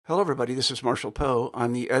Hello, everybody. This is Marshall Poe.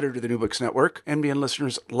 I'm the editor of the New Books Network. NBN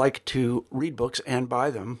listeners like to read books and buy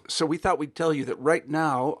them. So we thought we'd tell you that right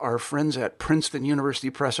now, our friends at Princeton University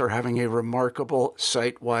Press are having a remarkable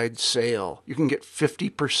site-wide sale. You can get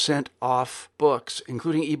 50% off books,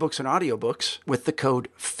 including ebooks and audiobooks, with the code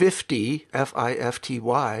 50,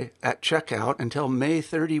 F-I-F-T-Y, at checkout until May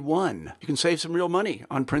 31. You can save some real money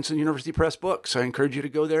on Princeton University Press books. I encourage you to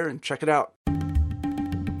go there and check it out.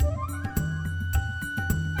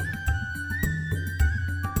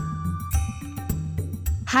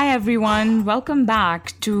 Hi everyone, welcome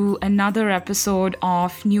back to another episode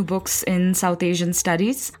of New Books in South Asian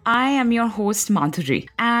Studies. I am your host Madhuri,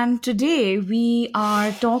 and today we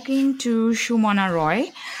are talking to Shumona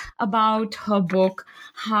Roy about her book,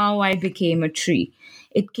 How I Became a Tree.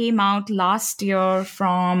 It came out last year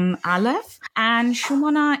from Aleph, and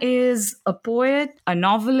Shumona is a poet, a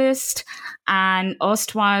novelist, an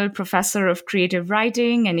erstwhile professor of creative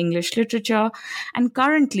writing and English literature, and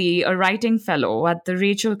currently a writing fellow at the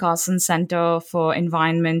Rachel Carson Center for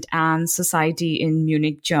Environment and Society in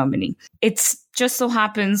Munich, Germany. It's just so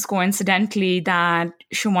happens coincidentally that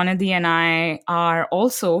Shumona and I are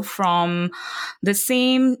also from the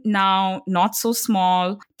same, now not so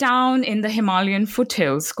small, town in the Himalayan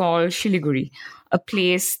foothills called Siliguri, a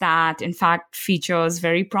place that in fact features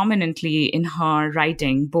very prominently in her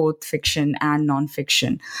writing, both fiction and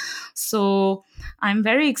nonfiction. So I'm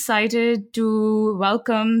very excited to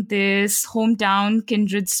welcome this hometown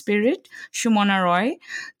kindred spirit, Shumona Roy,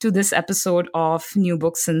 to this episode of New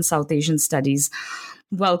Books in South Asian Studies.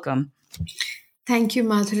 Welcome. Thank you,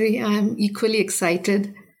 Madhuri. I'm equally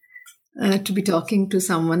excited to be talking to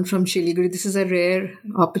someone from Siliguri. This is a rare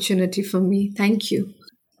opportunity for me. Thank you.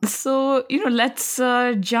 So, let's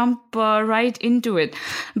jump right into it.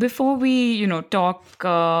 Before we, talk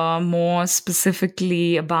more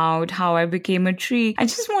specifically about how I became a tree, I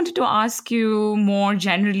just wanted to ask you more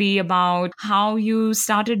generally about how you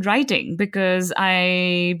started writing, because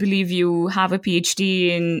I believe you have a PhD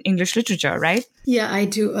in English literature, right? Yeah, I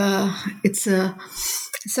do. It's a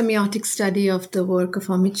semiotic study of the work of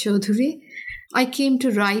Amit Chaudhuri. I came to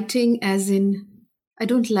writing as in, I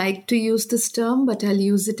don't like to use this term, but I'll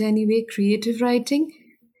use it anyway, creative writing,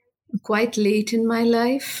 quite late in my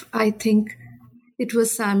life. I think it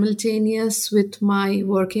was simultaneous with my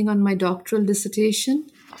working on my doctoral dissertation.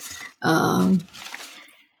 I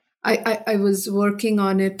was working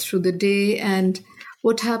on it through the day, and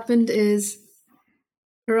what happened is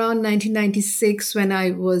around 1996, when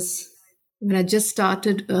I just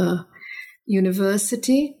started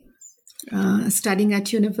university, studying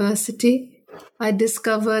at university, I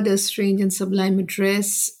discovered a strange and sublime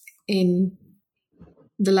address in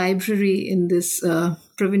the library in this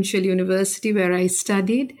provincial university where I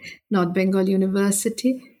studied, North Bengal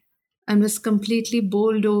University, and was completely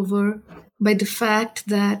bowled over by the fact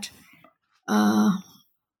that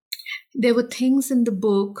there were things in the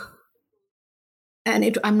book,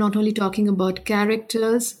 and I'm not only talking about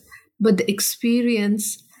characters, but the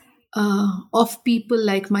experience of people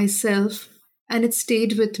like myself, and it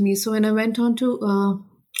stayed with me. So when I went on to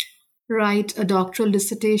write a doctoral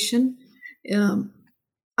dissertation,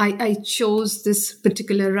 I chose this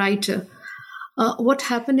particular writer. What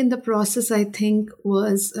happened in the process, I think,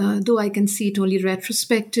 was, though I can see it only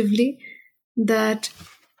retrospectively, that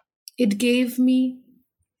it gave me,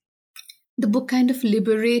 the book kind of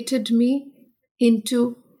liberated me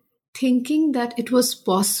into thinking that it was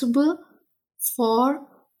possible for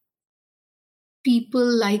people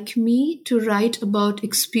like me to write about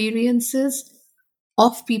experiences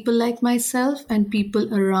of people like myself and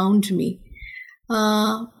people around me.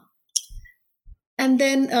 And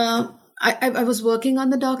then I was working on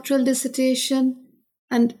the doctoral dissertation,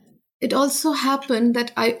 and it also happened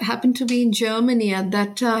that I happened to be in Germany at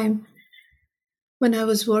that time when I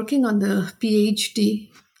was working on the PhD.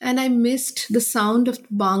 And I missed the sound of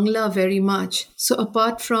Bangla very much. So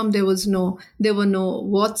apart from there were no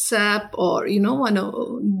WhatsApp or, one of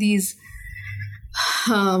these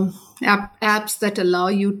apps that allow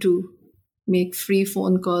you to make free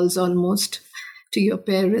phone calls almost to your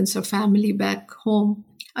parents or family back home.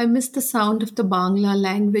 I missed the sound of the Bangla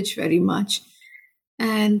language very much.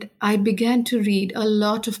 And I began to read a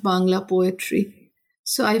lot of Bangla poetry.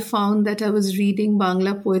 So I found that I was reading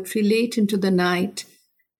Bangla poetry late into the night,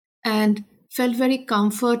 and felt very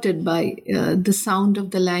comforted by the sound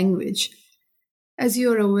of the language. As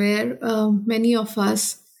you're aware, many of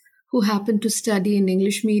us who happen to study in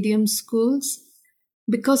English medium schools,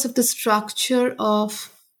 because of the structure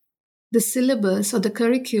of the syllabus or the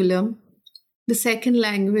curriculum, the second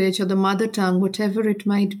language or the mother tongue, whatever it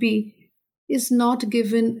might be, is not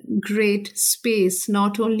given great space,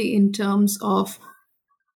 not only in terms of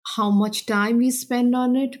how much time we spend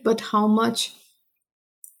on it, but how much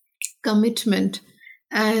commitment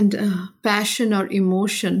and passion or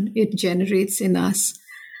emotion it generates in us.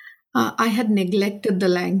 I had neglected the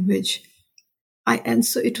language. And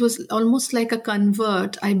so it was almost like a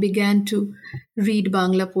convert. I began to read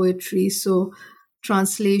Bangla poetry, so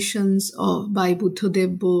translations by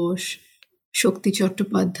Buddhadev Bose, Shakti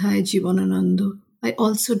Chattopadhyay, Jivanananda. I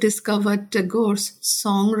also discovered Tagore's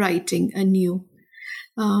songwriting anew.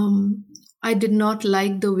 I did not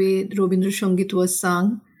like the way Rabindra Sangit was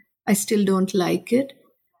sung. I still don't like it.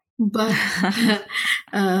 But,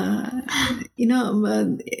 as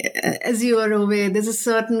you are aware, there's a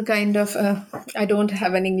certain kind of, I don't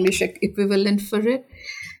have an English equivalent for it.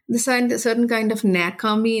 There's a certain kind of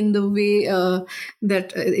nakami in the way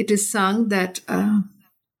that it is sung that I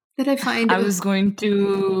find. I was going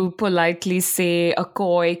to politely say a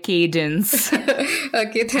coy cadence.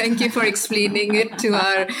 Okay, thank you for explaining it to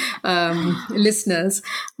our listeners.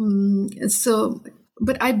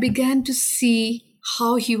 But I began to see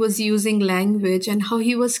how he was using language and how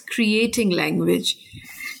he was creating language.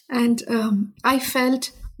 And I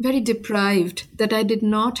felt very deprived that I did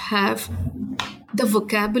not have the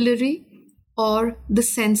vocabulary or the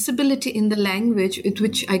sensibility in the language with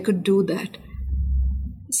which I could do that.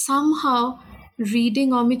 Somehow,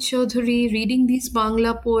 reading Amit Chaudhuri, reading these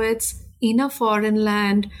Bangla poets in a foreign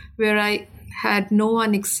land where I had no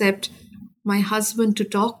one except my husband to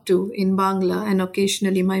talk to in Bangla and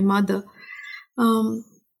occasionally my mother,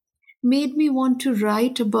 made me want to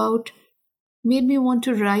write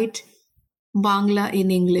Bangla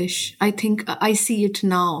in English. I think I see it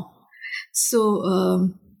now. So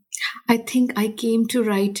I think I came to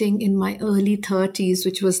writing in my early 30s,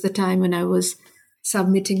 which was the time when I was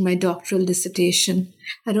submitting my doctoral dissertation.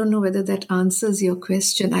 I don't know whether that answers your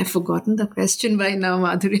question. I've forgotten the question by now,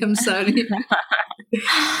 Madhuri. I'm sorry.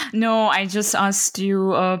 No, I just asked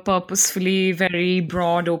you a purposefully very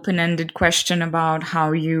broad, open-ended question about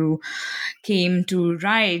how you came to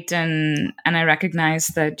write, and I recognize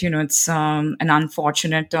that it's an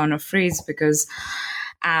unfortunate turn of phrase because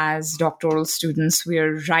as doctoral students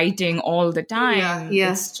we're writing all the time.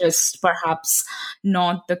 Yeah. It's just perhaps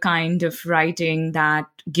not the kind of writing that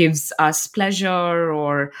gives us pleasure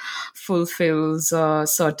or fulfills a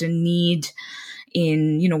certain need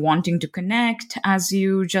in wanting to connect, as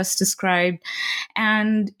you just described.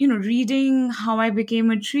 And reading How I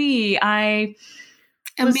Became a Tree, may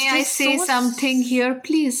I say something here,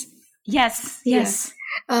 please? Yes.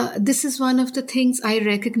 This is one of the things I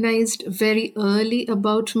recognized very early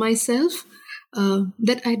about myself,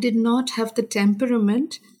 that I did not have the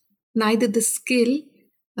temperament, neither the skill,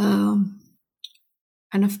 and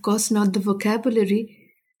of course not the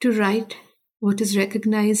vocabulary to write what is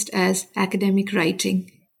recognized as academic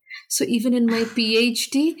writing. So even in my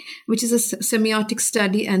PhD, which is a semiotic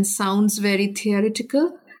study and sounds very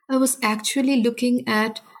theoretical, I was actually looking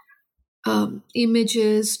at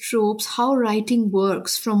images, tropes, how writing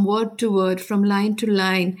works from word to word, from line to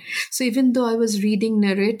line. So even though I was reading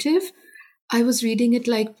narrative, I was reading it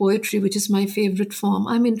like poetry, which is my favorite form.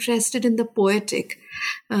 I'm interested in the poetic,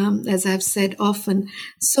 as I've said often.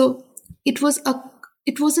 So it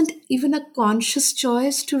wasn't even a conscious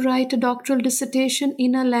choice to write a doctoral dissertation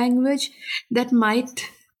in a language that might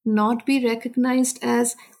not be recognized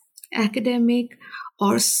as academic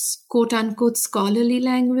or quote-unquote scholarly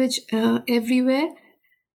language everywhere.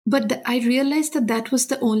 But I realized that was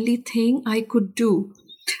the only thing I could do.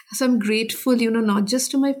 So I'm grateful, not just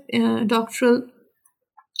to my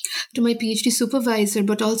to my PhD supervisor,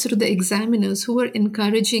 but also to the examiners who were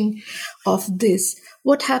encouraging of this.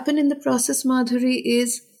 What happened in the process, Madhuri,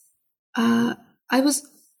 is I was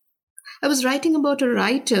writing about a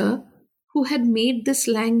writer who had made this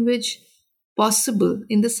language possible,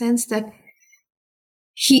 in the sense that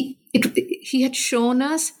he had shown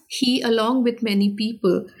us, he along with many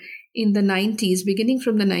people in the 90s, beginning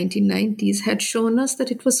from the 1990s, had shown us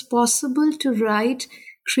that it was possible to write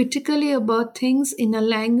critically about things in a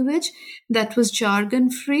language that was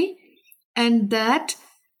jargon-free and that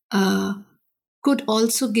could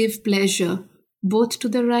also give pleasure both to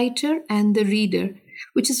the writer and the reader,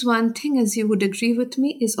 which is one thing, as you would agree with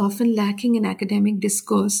me, is often lacking in academic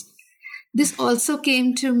discourse. This also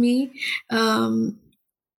came to me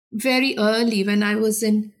very early when I was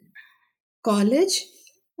in college,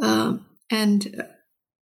 and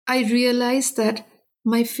I realized that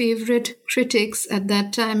my favorite critics at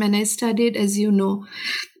that time, and I studied, as you know,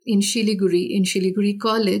 in Shiliguri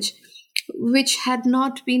College, which had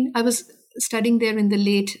not been, I was studying there in the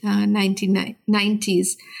late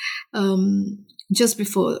 1990s, just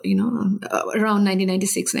before, around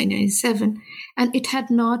 1996, 1997. And it had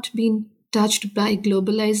not been touched by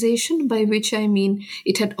globalization, by which I mean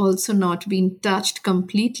it had also not been touched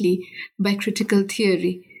completely by critical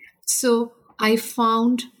theory. So I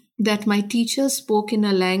found that my teacher spoke in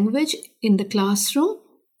a language in the classroom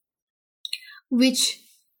which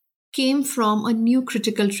came from a new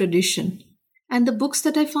critical tradition. And the books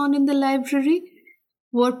that I found in the library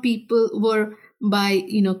were by,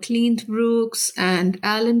 Clint Brooks and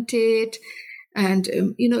Alan Tate, and,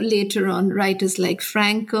 later on writers like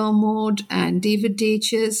Frank Kermode and David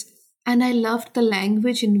Deutsches. And I loved the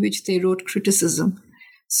language in which they wrote criticism.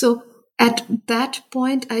 So at that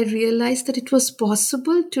point, I realized that it was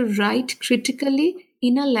possible to write critically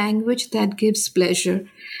in a language that gives pleasure.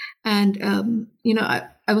 And,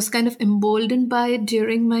 I was kind of emboldened by it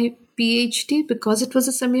during my PhD because it was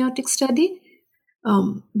a semiotic study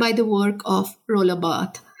by the work of Roland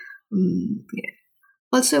Barthes.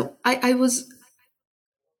 Also, I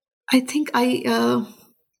think I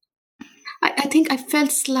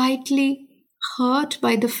felt slightly hurt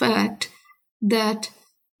by the fact that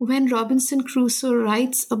when Robinson Crusoe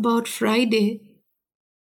writes about Friday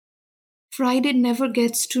never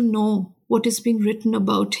gets to know what is being written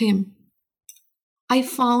about him. I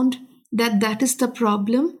found that is the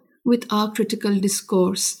problem with our critical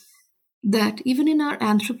discourse, that even in our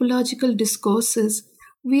anthropological discourses,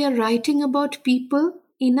 we are writing about people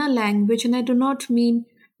in a language, and I do not mean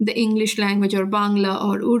the English language or Bangla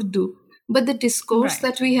or Urdu, but the discourse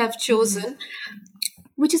that we have chosen,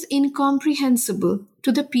 which is incomprehensible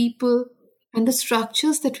to the people and the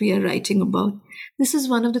structures that we are writing about. This is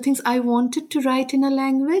one of the things I wanted to write in a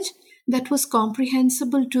language that was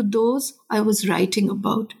comprehensible to those I was writing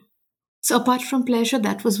about. So apart from pleasure,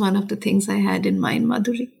 that was one of the things I had in mind,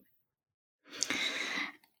 Madhuri.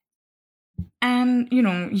 And,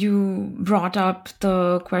 you brought up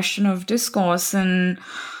the question of discourse, and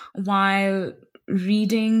while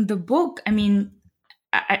reading the book, I mean,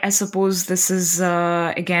 I suppose this is,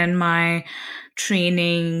 again, my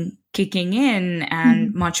training kicking in,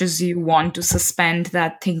 and much as you want to suspend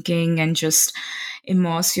that thinking and just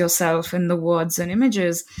immerse yourself in the words and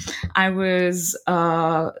images, I was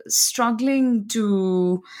struggling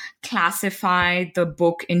to classify the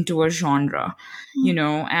book into a genre,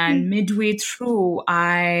 and midway through,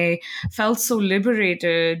 I felt so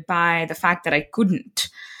liberated by the fact that I couldn't.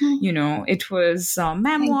 It was a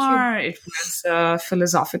memoir, it was a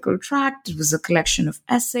philosophical tract, it was a collection of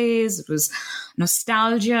essays, it was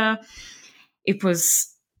nostalgia, it was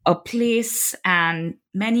a place and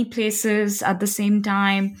many places at the same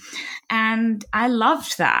time. And I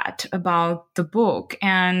loved that about the book.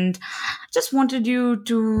 And just wanted you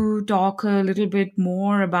to talk a little bit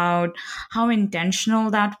more about how intentional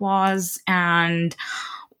that was, and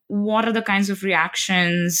what are the kinds of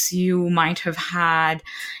reactions you might have had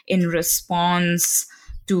in response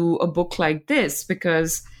to a book like this?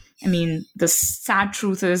 Because I mean, the sad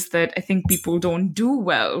truth is that I think people don't do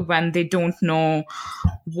well when they don't know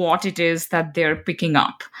what it is that they're picking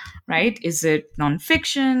up, right? Is it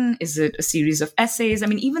nonfiction? Is it a series of essays? I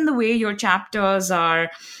mean, even the way your chapters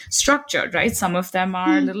are structured, right? Some of them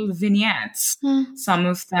are little vignettes. Some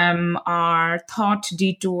of them are thought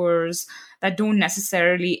detours that don't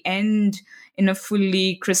necessarily end in a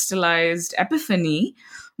fully crystallized epiphany,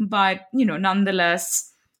 but, nonetheless,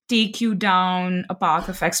 take you down a path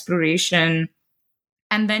of exploration,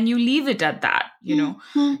 and then you leave it at that. You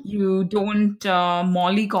don't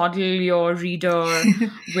mollycoddle your reader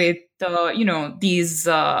with these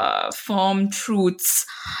firm truths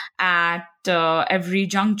at every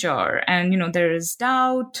juncture. And there is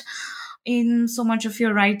doubt in so much of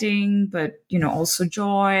your writing, but also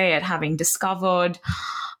joy at having discovered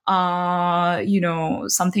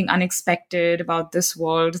something unexpected about this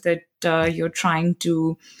world that you're trying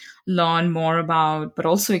to learn more about, but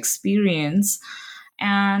also experience.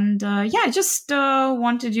 And I just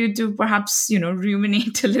wanted you to perhaps,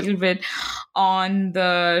 ruminate a little bit on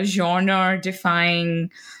the genre-defying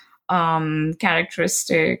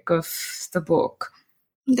characteristic of the book.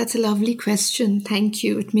 That's a lovely question. Thank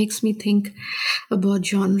you. It makes me think about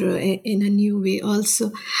genre in a new way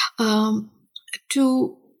also.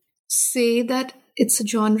 To say that it's a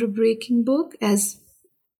genre-breaking book, as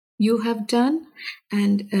you have done,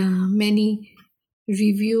 and many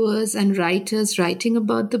reviewers and writers writing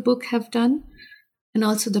about the book have done, and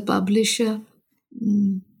also the publisher,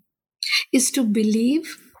 is to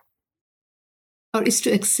believe, or is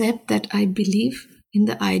to accept that I believe in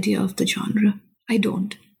the idea of the genre. I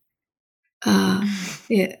don't.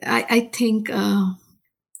 I think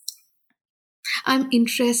I'm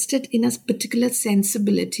interested in a particular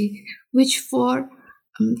sensibility, which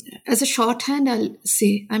as a shorthand, I'll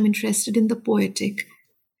say I'm interested in the poetic.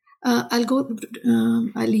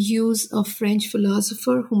 I'll use a French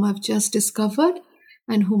philosopher whom I've just discovered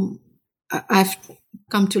and whom I've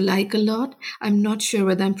come to like a lot. I'm not sure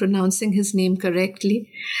whether I'm pronouncing his name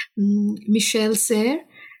correctly. Michel Serres,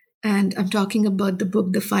 and I'm talking about the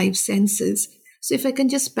book, The Five Senses. So if I can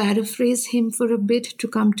just paraphrase him for a bit to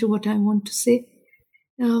come to what I want to say.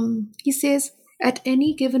 He says, at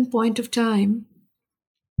any given point of time,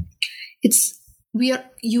 we are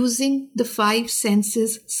using the five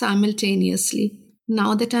senses simultaneously.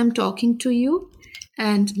 Now that I'm talking to you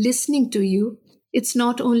and listening to you, it's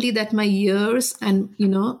not only that my ears and,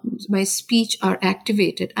 my speech are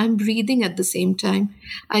activated. I'm breathing at the same time.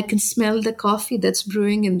 I can smell the coffee that's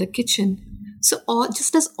brewing in the kitchen. So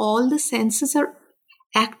just as all the senses are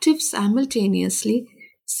active simultaneously,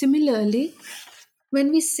 similarly,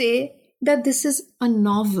 when we say that this is a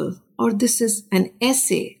novel, or this is an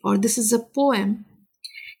essay, or this is a poem,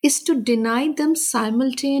 is to deny them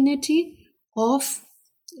simultaneity of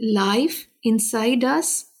life inside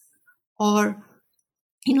us, or,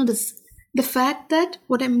 the fact that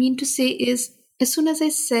what I mean to say is, as soon as I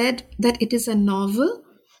said that it is a novel,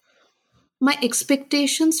 my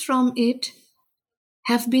expectations from it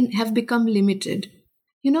have become limited.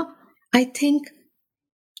 I think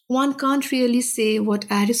one can't really say what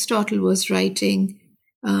Aristotle was writing,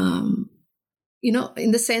 in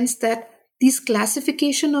the sense that these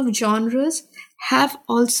classification of genres have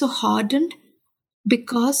also hardened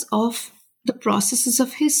because of the processes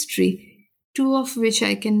of history, two of which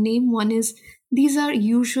I can name. One is, these are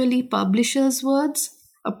usually publishers'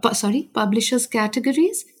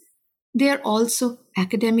 categories. They are also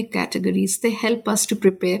academic categories. They help us to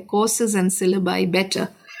prepare courses and syllabi better.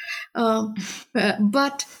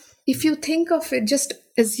 But if you think of it, just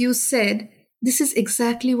as you said, this is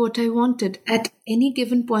exactly what I wanted. At any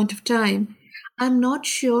given point of time, I'm not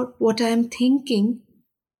sure what I'm thinking,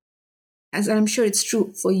 as I'm sure it's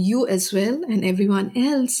true for you as well and everyone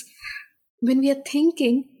else. When we are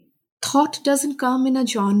thinking, thought doesn't come in a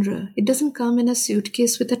genre. It doesn't come in a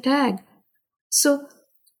suitcase with a tag. So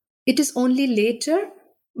it is only later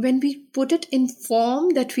when we put it in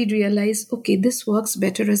form that we realize, okay, this works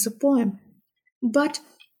better as a poem. But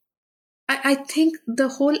I think the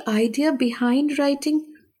whole idea behind writing,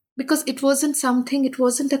 because it wasn't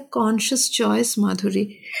a conscious choice,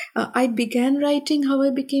 Madhuri. I began writing how I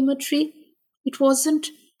became a tree.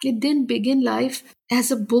 It didn't begin life as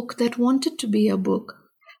a book that wanted to be a book.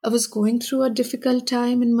 I was going through a difficult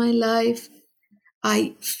time in my life.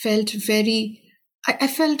 I felt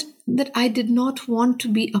that I did not want to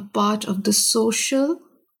be a part of the social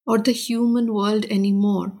or the human world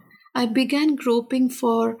anymore. I began groping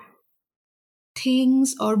for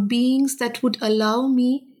things or beings that would allow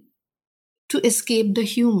me to escape the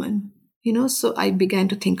human. So I began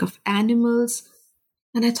to think of animals.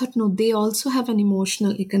 And I thought, no, they also have an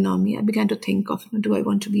emotional economy. I began to think of, do I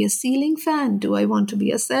want to be a ceiling fan? Do I want to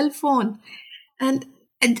be a cell phone? And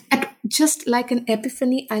just like an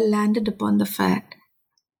epiphany, I landed upon the fact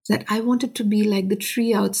that I wanted to be like the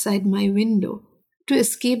tree outside my window, to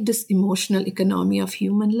escape this emotional economy of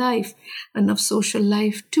human life and of social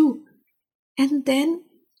life too. And then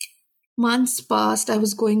months passed. I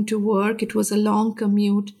was going to work. It was a long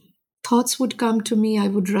commute. Thoughts would come to me. I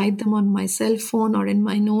would write them on my cell phone or in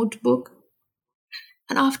my notebook.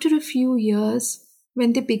 And after a few years,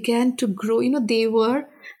 when they began to grow, they were,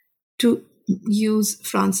 to use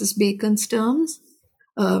Francis Bacon's terms,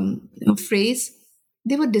 phrase,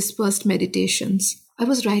 they were dispersed meditations. I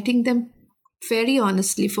was writing them very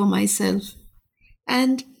honestly for myself.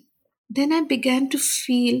 And then I began to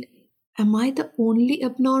feel, am I the only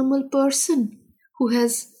abnormal person who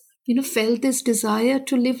has felt this desire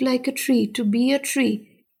to live like a tree, to be a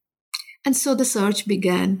tree? And so the search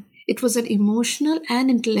began. It was an emotional and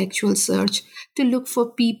intellectual search to look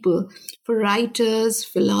for people, for writers,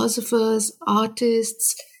 philosophers,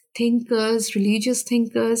 artists, thinkers, religious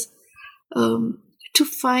thinkers, to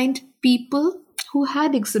find people who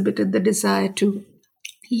had exhibited the desire to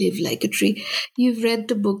live like a tree. You've read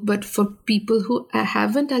the book, but for people who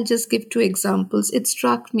haven't, I'll just give two examples. It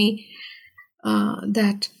struck me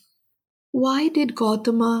that why did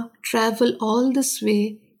Gautama travel all this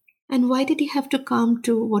way, and why did he have to come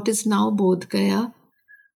to what is now Bodh Gaya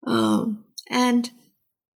and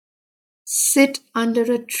sit under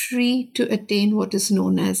a tree to attain what is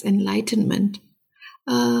known as enlightenment?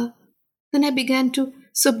 Then I began to,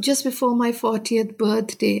 so just before my 40th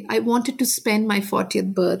birthday, I wanted to spend my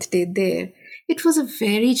 40th birthday there. It was a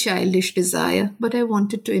very childish desire, but I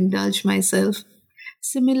wanted to indulge myself.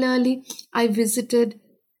 Similarly, I visited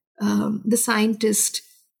the scientist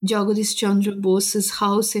Jagadish Chandra Bose's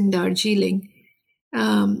house in Darjeeling,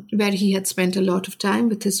 where he had spent a lot of time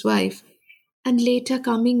with his wife. And later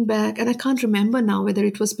coming back, and I can't remember now whether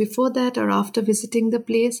it was before that or after visiting the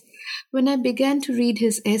place, when I began to read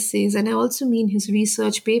his essays, and I also mean his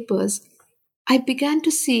research papers, I began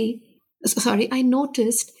to I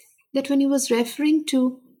noticed that when he was referring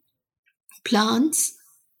to plants,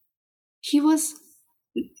 he was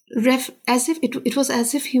as if it was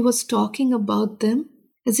as if he was talking about them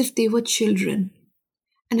as if they were children.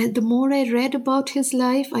 And the more I read about his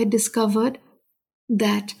life, I discovered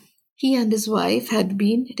that he and his wife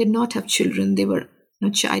did not have children. They were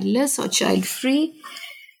not childless or child-free.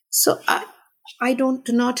 So I do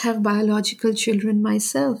not have biological children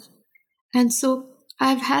myself. And so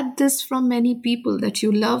I've had this from many people, that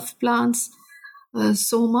you love plants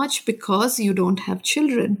so much because you don't have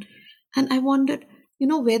children. And I wondered,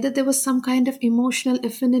 whether there was some kind of emotional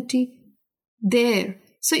affinity there.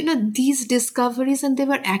 So, these discoveries, and they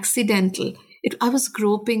were accidental. I was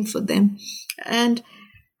groping for them. And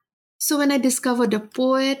so when I discovered a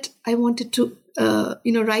poet, I wanted to,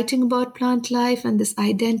 writing about plant life and this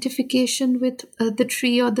identification with the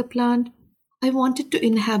tree or the plant, I wanted to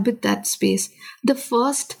inhabit that space. The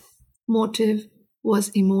first motive was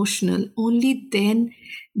emotional. Only then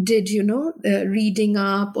did, reading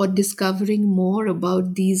up or discovering more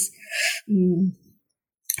about these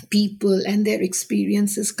people and their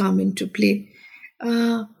experiences come into play.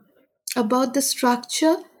 About the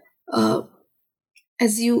structure,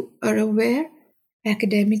 as you are aware,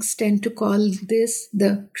 academics tend to call this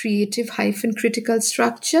the creative-critical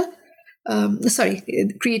structure,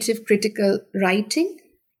 creative critical writing,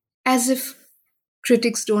 as if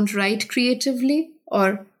critics don't write creatively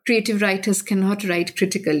or creative writers cannot write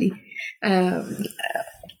critically.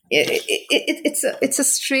 It's a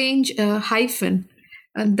strange hyphen,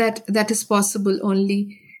 and that is possible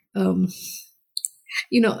only,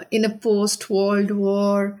 in a post-World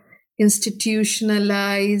War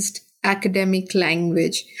institutionalized academic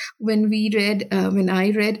language. When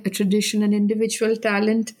I read A Tradition and Individual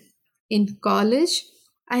Talent in college,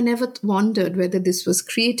 I never wondered whether this was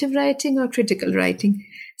creative writing or critical writing.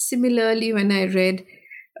 Similarly, when I read,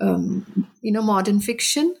 modern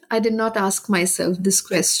fiction, I did not ask myself this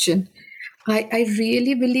question. I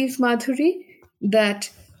really believe, Madhuri, that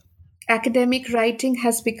academic writing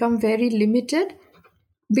has become very limited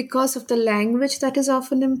because of the language that is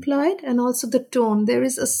often employed and also the tone. There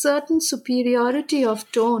is a certain superiority of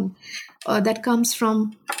tone that comes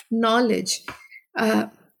from knowledge.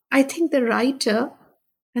 I think the writer,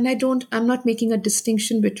 and I'm not making a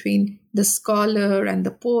distinction between the scholar and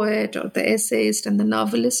the poet or the essayist and the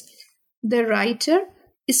novelist. The writer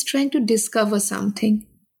is trying to discover something.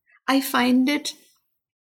 I find it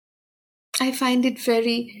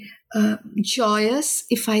very joyous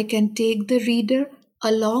if I can take the reader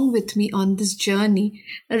along with me on this journey,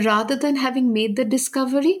 rather than having made the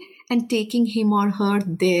discovery and taking him or her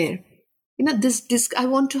there. I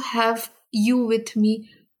want to have you with me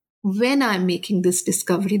when I'm making this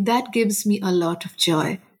discovery. That gives me a lot of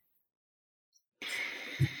joy.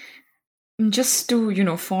 Just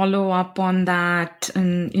to, follow up on that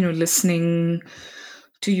and, listening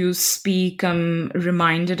to you speak, I'm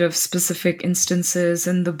reminded of specific instances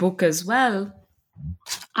in the book as well.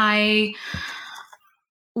 I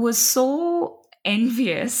was so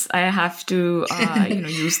envious, I have to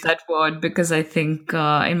use that word, because I think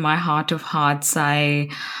in my heart of hearts I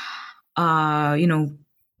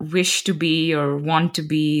wish to be or want to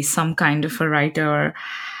be some kind of a writer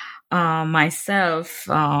myself,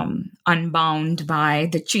 unbound by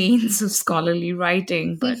the chains of scholarly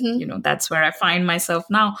writing, but that's where I find myself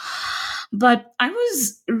now. But I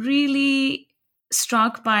was really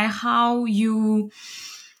struck by how you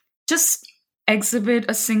just exhibit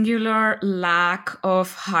a singular lack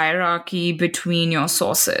of hierarchy between your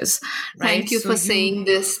sources. Right? Thank you for saying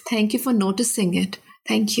this. Thank you for noticing it.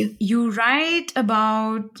 Thank you. You write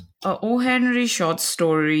about O. Henry short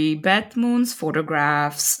story, Beth Moon's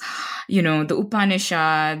photographs, the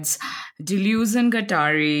Upanishads, Deleuze and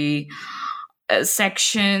Guattari,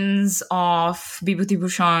 sections of Bibhuti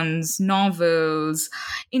Bhushan's novels,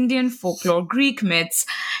 Indian folklore, Greek myths,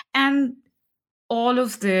 and all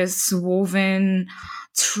of this woven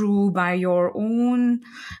through by your own,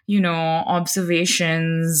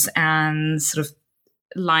 observations and sort of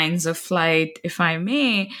lines of flight, if I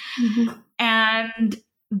may. Mm-hmm. And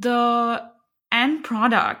the end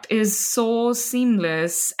product is so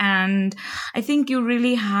seamless. And I think you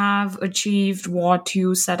really have achieved what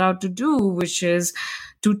you set out to do, which is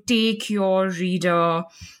to take your reader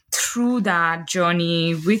through that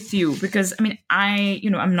journey with you, because I mean,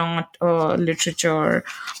 I'm not a literature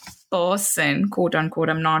person, quote unquote.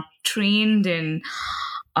 I'm not trained in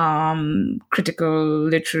critical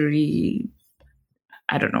literary,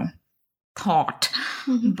 I don't know, thought.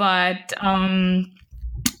 But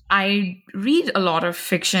I read a lot of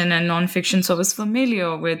fiction and nonfiction, so I was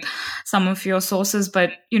familiar with some of your sources,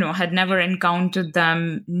 but, had never encountered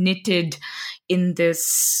them knitted in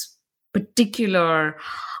this particular,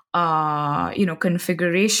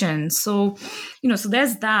 configuration. So, so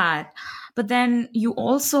there's that. But then you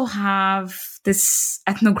also have this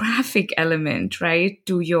ethnographic element, right,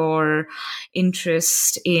 to your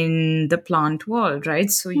interest in the plant world,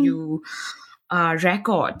 right? So you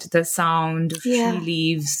record the sound of tree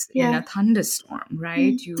leaves in a thunderstorm,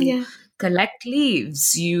 right? You collect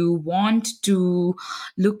leaves. You want to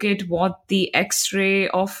look at what the X-ray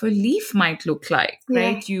of a leaf might look like,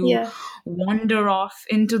 right? You wander off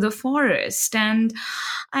into the forest. And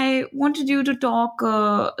I wanted you to talk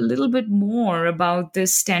a little bit more about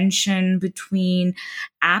this tension between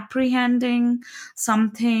apprehending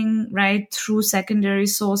something, right, through secondary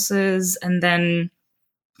sources, and then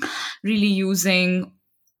really using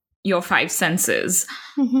your five senses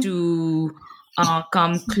to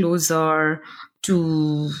come closer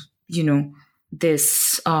to,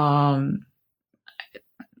 this, I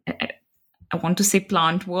want to say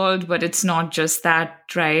plant world, but it's not just that,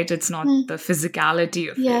 right? It's not the physicality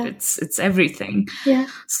of it. It's everything. Yeah.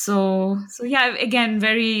 So yeah, again,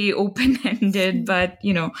 very open-ended, but,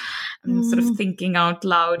 I'm sort of thinking out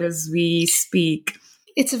loud as we speak.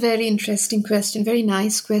 It's a very interesting question, very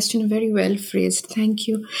nice question, very well phrased. Thank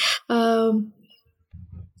you.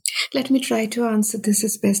 Let me try to answer this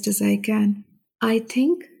as best as I can. I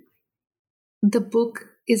think the book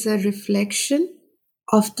is a reflection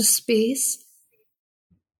of the space,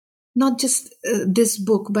 not just this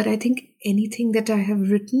book, but I think anything that I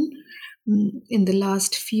have written in the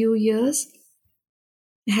last few years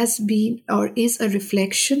has been or is a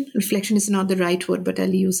reflection. Reflection is not the right word, but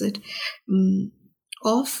I'll use it.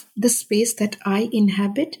 Of the space that I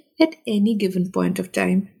inhabit at any given point of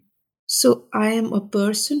time. So I am a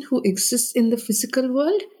person who exists in the physical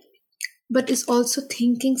world, but is also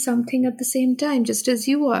thinking something at the same time, just as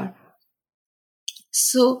you are.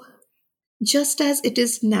 So just as it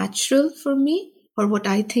is natural for me, or what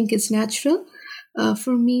I think is natural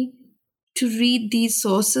for me to read these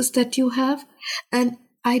sources that you have, and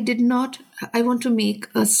I want to make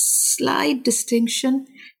a slight distinction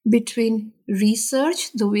between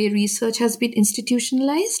research, the way research has been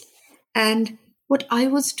institutionalized, and what I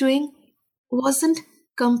was doing wasn't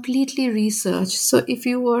completely research. So if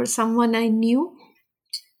you were someone I knew,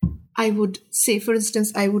 I would say, for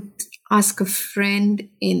instance, I would ask a friend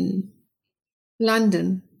in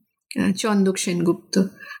London, Chanduk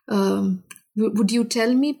Sengupta, would you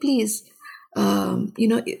tell me, please?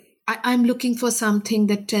 I'm looking for something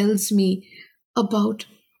that tells me about,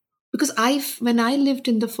 because when I lived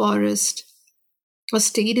in the forest or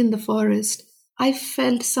stayed in the forest, I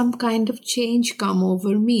felt some kind of change come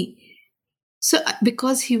over me. So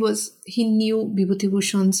because he knew Vibhuti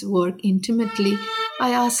Bhushan's work intimately,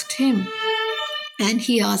 I asked him, and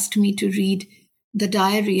he asked me to read the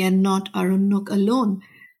diary and not Aranyak alone.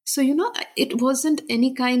 So, it wasn't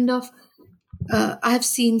any kind of, I have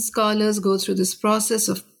seen scholars go through this process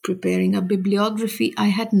of preparing a bibliography. I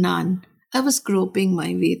had none. I was groping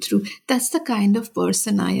my way through. That's the kind of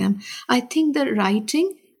person I am. I think that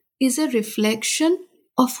writing is a reflection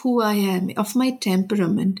of who I am, of my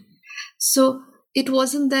temperament. So it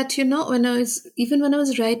wasn't that, when I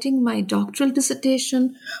was writing my doctoral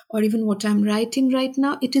dissertation, or even what I'm writing right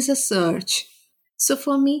now, it is a search. So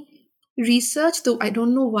for me, research, though I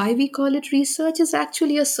don't know why we call it research, is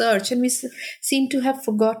actually a search, and we seem to have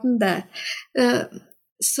forgotten that.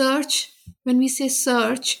 Search, when we say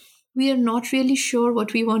search, we are not really sure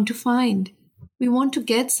what we want to find. We want to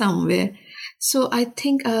get somewhere. So I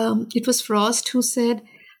think it was Frost who said,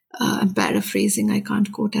 I'm paraphrasing, I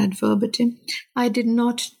can't quote ad verbatim, I did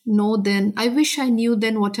not know then, I wish I knew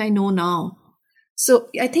then what I know now. So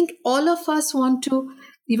I think all of us want to,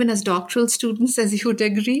 even as doctoral students, as you would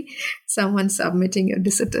agree, someone submitting a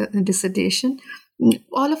dissertation,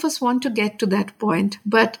 all of us want to get to that point.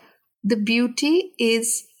 But the beauty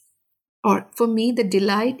is, or for me, the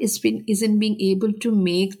delight is in being able to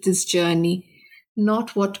make this journey,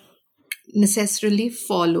 not what necessarily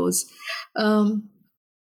follows.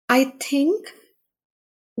 I think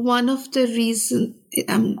one of the reasons,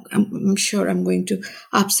 I'm sure I'm going to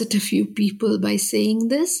upset a few people by saying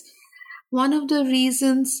this, one of the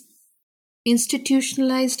reasons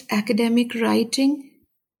institutionalized academic writing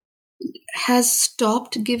has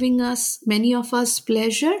stopped giving many of us,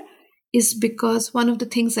 pleasure is because one of the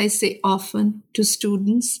things I say often to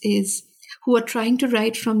students is who are trying to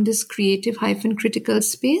write from this creative critical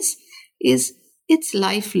space is it's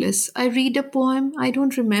lifeless. I read a poem, I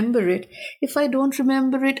don't remember it. If I don't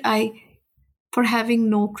remember it, for having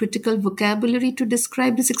no critical vocabulary to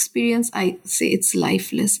describe this experience, I say it's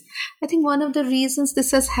lifeless. I think one of the reasons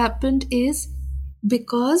this has happened is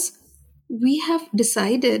because we have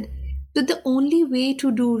decided that the only way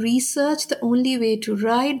to do research, the only way to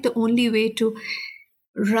write, the only way to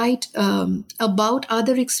write about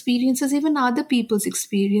other experiences, even other people's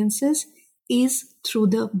experiences, is through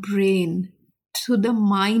the brain, through the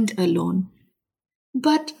mind alone.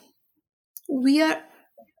 But we are,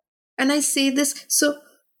 and I say this, so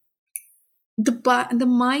the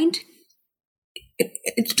mind,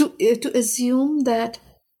 to assume that,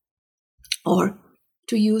 or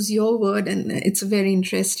to use your word, and it's a very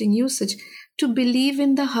interesting usage, to believe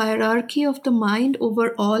in the hierarchy of the mind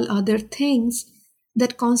over all other things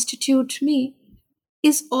that constitute me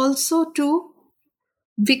is also to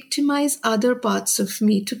victimize other parts of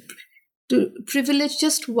me, to privilege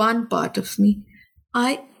just one part of me.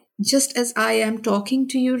 Just as I am talking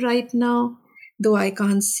to you right now, though I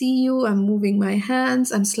can't see you, I'm moving my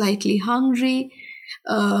hands, I'm slightly hungry,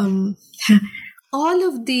 all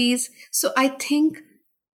of these. So I think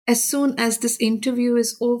as soon as this interview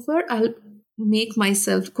is over, I'll make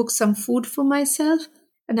myself cook some food for myself,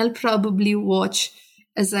 and I'll probably watch,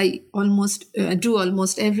 as I do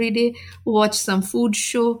almost every day, watch some food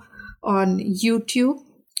show on YouTube,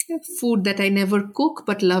 food that I never cook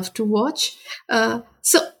but love to watch.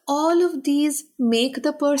 So all of these make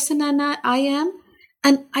the person I am,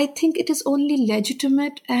 and I think it is only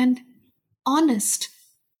legitimate and honest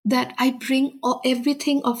that I bring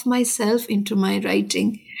everything of myself into my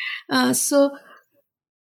writing.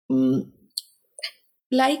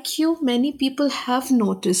 Like you, many people have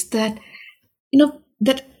noticed that,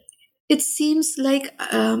 that it seems like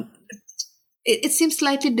it seems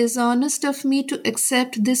slightly dishonest of me to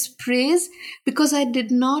accept this praise because I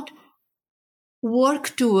did not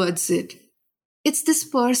work towards it. It's this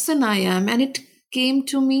person I am, and it came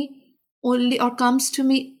to me only, or comes to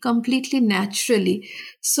me completely naturally.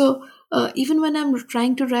 So even when I'm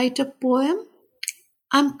trying to write a poem,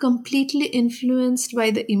 I'm completely influenced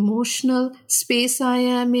by the emotional space I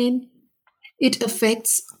am in. It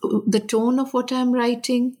affects the tone of what I'm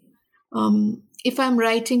writing. If I'm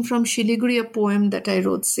writing from Shiliguri, a poem that I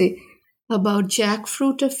wrote, say, about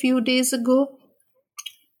jackfruit a few days ago,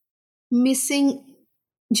 missing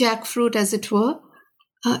jackfruit, as it were,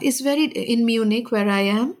 is very, in Munich, where I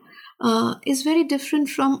am, is very different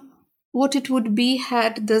from what it would be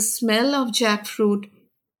had the smell of jackfruit,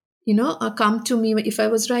 come to me if I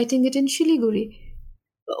was writing it in Shiliguri.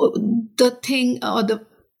 The thing or the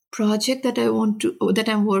project that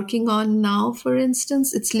I'm working on now, for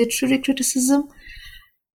instance, it's literary criticism,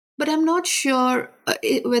 but I'm not sure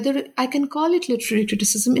whether I can call it literary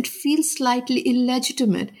criticism. It feels slightly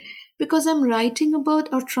illegitimate because I'm writing about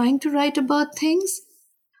or trying to write about things.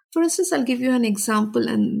 For instance, I'll give you an example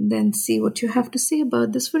and then see what you have to say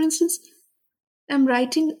about this. For instance, I'm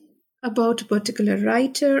writing about a particular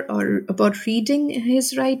writer or about reading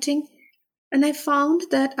his writing, and I found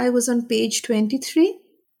that I was on page 23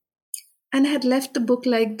 and I had left the book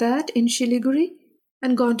like that in Shiliguri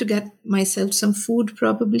and gone to get myself some food,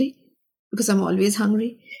 probably, because I'm always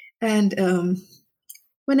hungry. And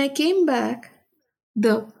when I came back,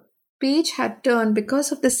 the page had turned,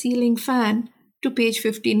 because of the ceiling fan, to page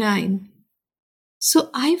 59. So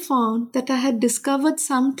I found that I had discovered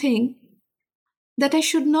something that I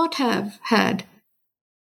should not have had,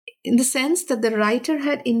 in the sense that the writer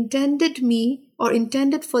had intended me, or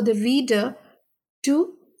intended for the reader,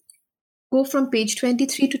 to go from page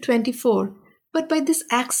 23 to 24. But by this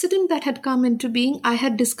accident that had come into being, I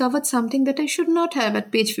had discovered something that I should not have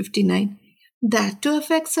at page 59. That too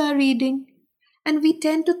affects our reading. And we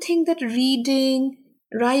tend to think that reading,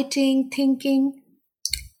 writing, thinking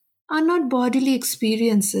are not bodily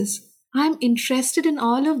experiences. I'm interested in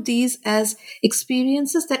all of these as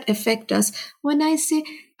experiences that affect us. When I say,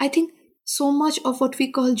 I think so much of what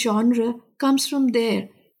we call genre comes from there.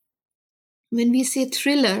 When we say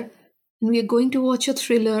thriller, and we are going to watch a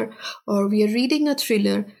thriller or we are reading a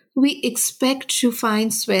thriller, we expect to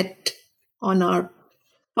find sweat on our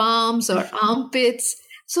palms or armpits.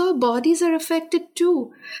 So our bodies are affected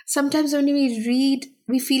too. Sometimes when we read,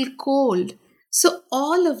 we feel cold. So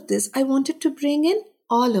all of this, I wanted to bring in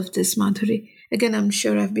all of this, Madhuri. Again, I'm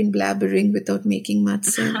sure I've been blabbering without making much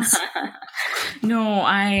sense. No,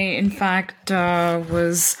 I, in fact,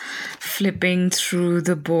 was flipping through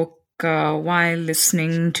the book while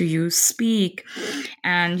listening to you speak.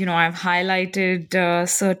 And, I've highlighted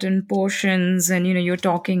certain portions, and, you're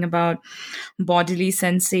talking about bodily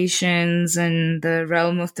sensations and the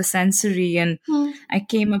realm of the sensory. And I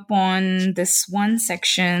came upon this one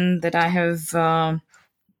section that I have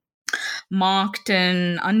marked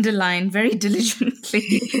and underlined very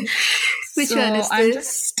diligently. Which one is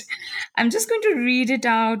this? I'm just going to read it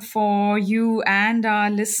out for you and our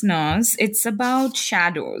listeners. It's about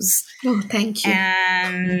shadows. Oh, thank you.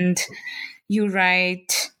 And you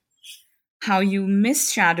write how you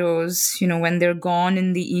miss shadows, when they're gone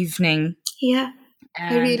in the evening. Yeah,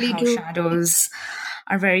 and I really how do. shadows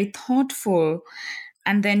are very thoughtful.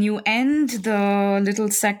 And then you end the little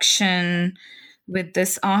section with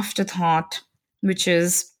this afterthought, which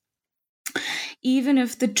is, even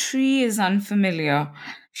if the tree is unfamiliar,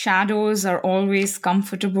 shadows are always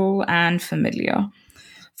comfortable and familiar.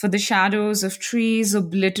 For the shadows of trees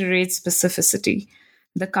obliterate specificity,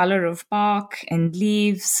 the color of bark and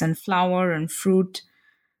leaves and flower and fruit,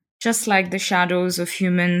 just like the shadows of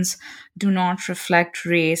humans do not reflect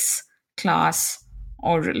race, class,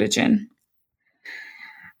 or religion.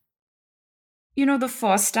 The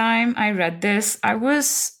first time I read this, I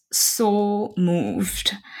was so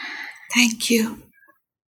moved. Thank you.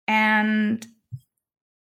 And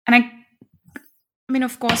I mean,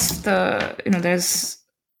 of course, there's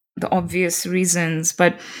the obvious reasons,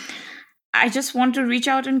 but I just want to reach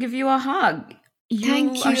out and give you a hug.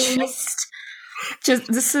 Thank are you.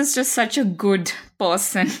 this is just such a good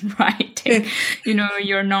person writing.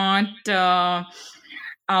 You're not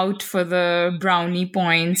out for the brownie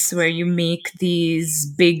points where you make these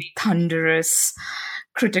big, thunderous,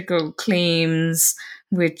 critical claims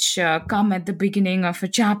which come at the beginning of a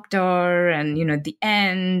chapter and, at the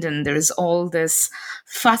end, and there's all this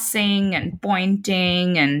fussing and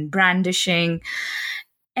pointing and brandishing.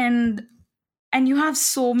 And you have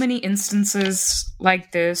so many instances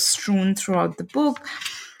like this strewn throughout the book,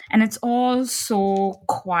 and it's all so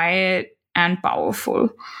quiet and powerful,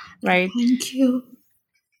 right? Thank you.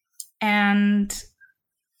 And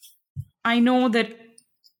I know that,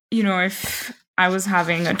 if I was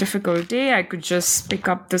having a difficult day, I could just pick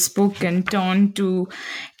up this book and turn to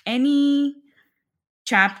any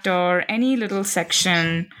chapter, any little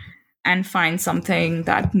section, and find something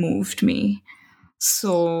that moved me.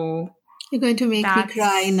 So you're going to make me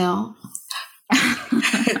cry now.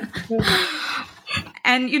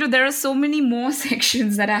 And, there are so many more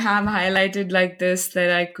sections that I have highlighted like this that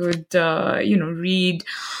I could, read.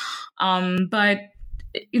 But,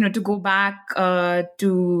 to go back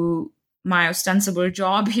to my ostensible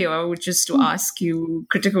job here, which is to ask you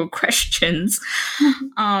critical questions,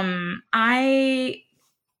 I,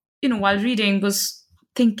 while reading, was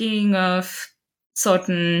thinking of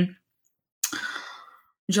certain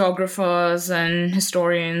geographers and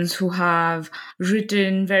historians who have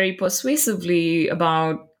written very persuasively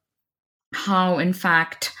about how, in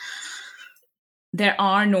fact, there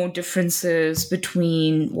are no differences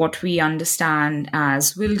between what we understand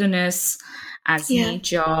as wilderness, as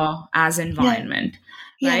nature, as environment,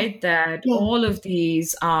 right? That all of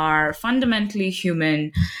these are fundamentally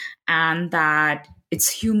human, and that it's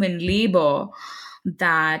human labor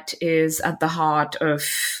that is at the heart of,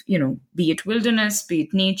 be it wilderness, be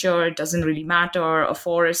it nature, it doesn't really matter. A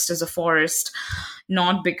forest is a forest,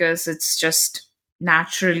 not because it's just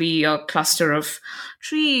naturally a cluster of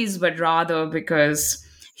trees, but rather because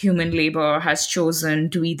human labor has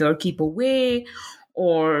chosen to either keep away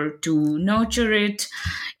or to nurture it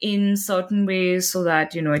in certain ways so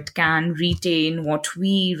that, it can retain what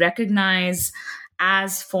we recognize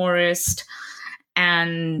as forest.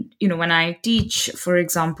 And, when I teach, for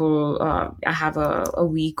example, I have a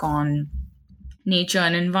week on nature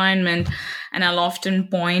and environment, and I'll often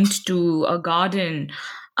point to a garden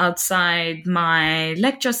outside my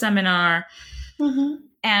lecture seminar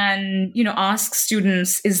and, ask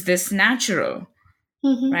students, is this natural,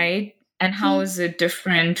 right? And how is it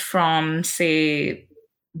different from, say,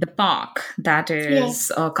 the park that is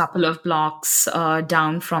a couple of blocks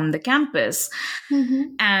down from the campus?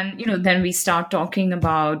 And, then we start talking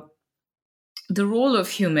about the role of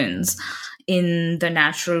humans in the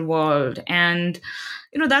natural world. And,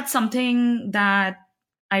 that's something that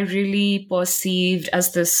I really perceived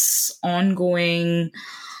as this ongoing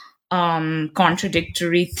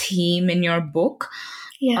contradictory theme in your book.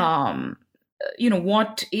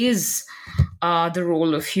 What is the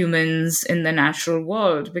role of humans in the natural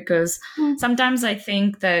world? Because sometimes I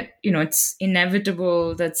think that, it's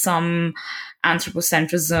inevitable that some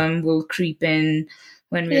anthropocentrism will creep in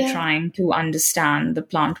when we're trying to understand the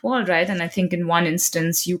plant world, right? And I think in one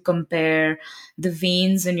instance, you compare the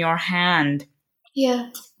veins in your hand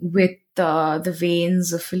with the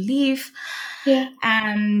veins of a leaf.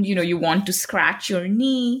 And, you want to scratch your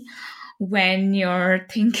knee when you're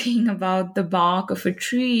thinking about the bark of a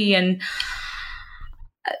tree. And,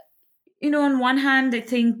 on one hand, I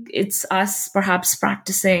think it's us perhaps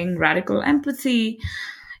practicing radical empathy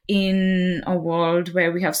in a world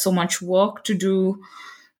where we have so much work to do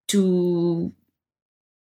to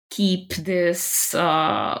keep this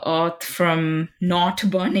earth from not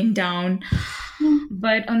burning down.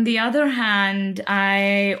 But on the other hand,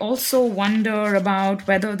 I also wonder about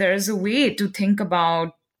whether there is a way to think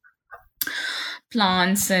about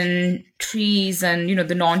plants and trees and,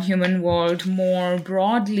 the non-human world more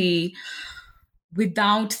broadly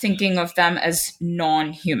without thinking of them as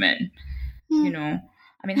non-human.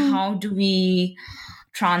 How do we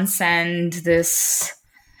transcend this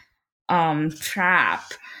trap?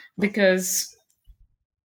 Because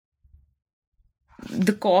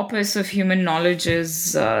the corpus of human knowledge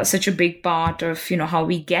is such a big part of, how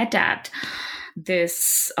we get at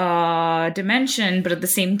this dimension, but at the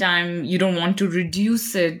same time, you don't want to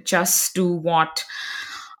reduce it just to what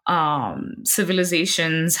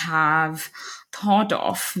civilizations have thought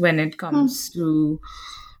of when it comes to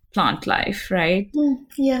plant life, right? Do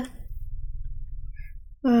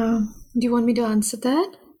you want me to answer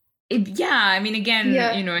that? It's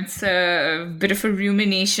a bit of a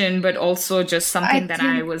rumination, but also just something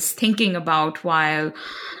I was thinking about while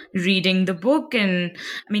reading the book. And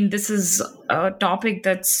this is a topic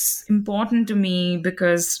that's important to me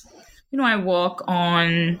because, I work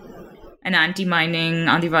on an anti-mining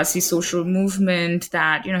Adivasi social movement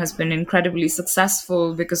that, has been incredibly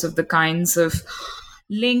successful because of the kinds of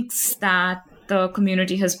links that the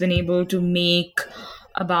community has been able to make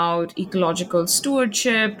about ecological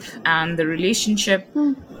stewardship and the relationship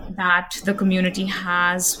that the community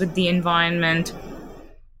has with the environment.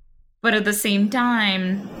 But at the same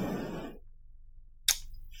time,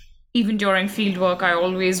 even during fieldwork, I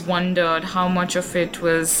always wondered how much of it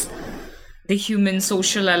was the human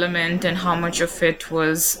social element and how much of it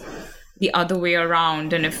was the other way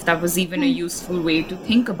around, and if that was even a useful way to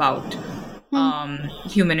think about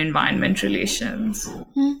human-environment relations.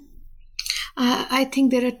 I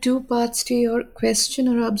think there are two parts to your question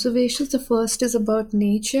or observations. The first is about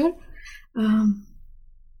nature.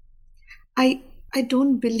 I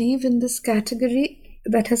don't believe in this category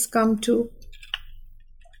that has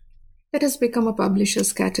become a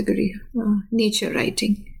publisher's category, nature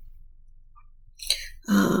writing.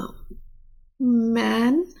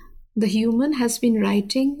 Man, the human, has been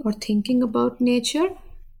writing or thinking about nature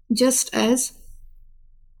just as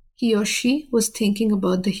he or she was thinking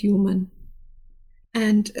about the human.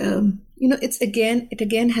 And, it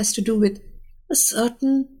again has to do with a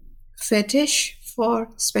certain fetish for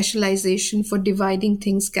specialization, for dividing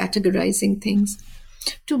things, categorizing things,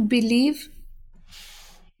 to believe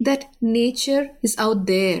that nature is out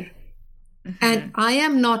there. And I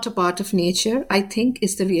am not a part of nature, I think,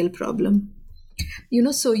 is the real problem.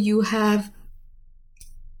 So you have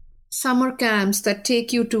summer camps that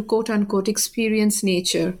take you to quote unquote experience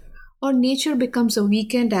nature, or nature becomes a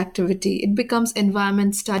weekend activity. It becomes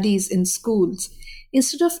environment studies in schools.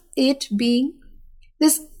 Instead of it being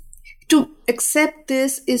this, to accept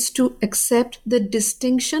this is to accept the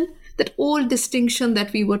distinction, that old distinction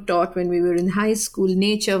that we were taught when we were in high school,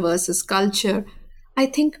 nature versus culture. I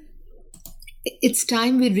think it's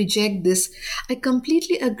time we reject this. I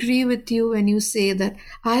completely agree with you when you say that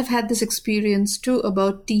I've had this experience too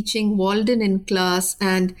about teaching Walden in class,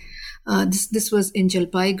 and this was in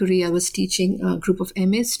Jalpaiguri. I was teaching a group of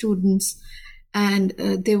MA students, and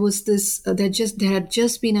there was this. There had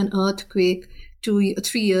just been an earthquake 3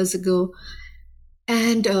 years ago,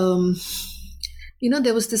 and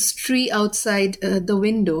there was this tree outside the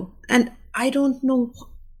window, and I don't know.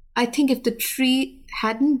 I think if the tree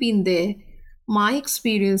hadn't been there, my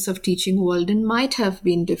experience of teaching Walden might have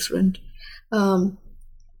been different.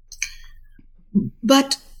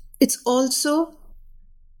 But it's also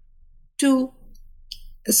to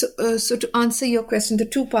answer your question, the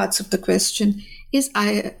two parts of the question is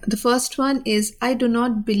the first one is I do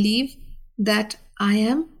not believe that I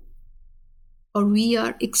am or we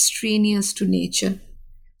are extraneous to nature.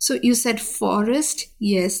 So you said forest.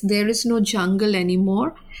 Yes, there is no jungle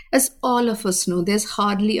anymore. As all of us know, there's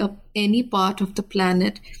hardly any part of the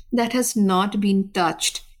planet that has not been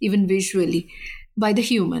touched, even visually, by the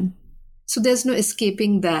human. So there's no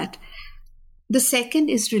escaping that. The second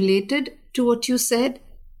is related to what you said,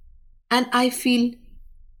 and I feel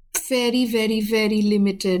very, very, very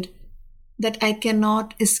limited that I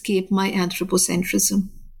cannot escape my anthropocentrism.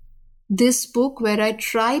 This book, where I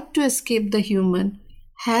tried to escape the human,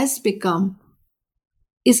 has become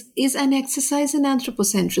is an exercise in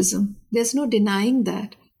anthropocentrism. There's no denying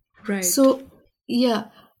that. Right. So, yeah,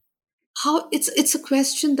 how it's a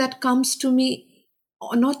question that comes to me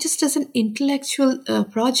not just as an intellectual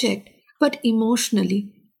project, but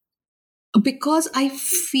emotionally, because I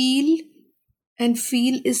feel, and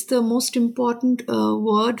feel is the most important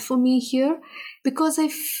word for me here, because I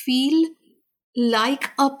feel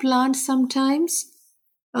like a plant sometimes.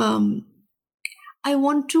 I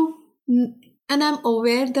want to, and I'm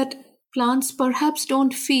aware that plants perhaps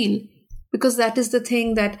don't feel, because that is the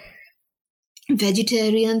thing that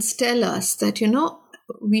vegetarians tell us, that,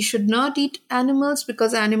 we should not eat animals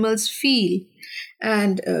because animals feel.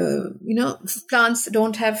 And, plants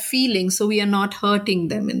don't have feelings, so we are not hurting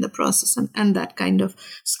them in the process. And that kind of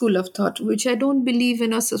school of thought, which I don't believe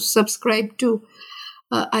in or subscribe to.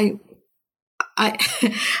 I'm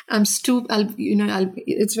stupid.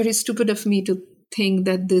 It's very stupid of me to think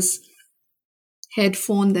that this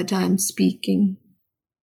headphone that I'm speaking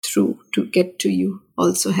through to get to you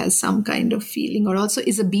also has some kind of feeling, or also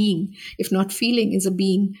is a being. If not feeling, is a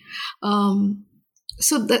being.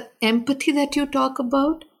 So the empathy that you talk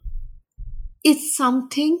about, it's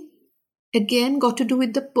something, again, got to do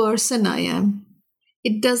with the person I am.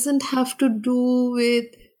 It doesn't have to do with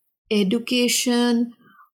education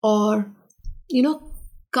or,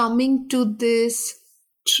 coming to this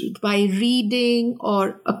by reading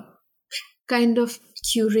or a kind of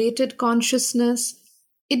curated consciousness.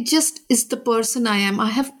 It just is the person I am. I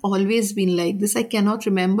have always been like this. I cannot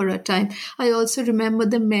remember a time. I also remember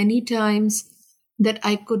the many times that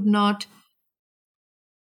I could not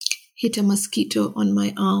hit a mosquito on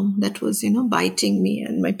my arm that was, biting me,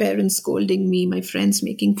 and my parents scolding me, my friends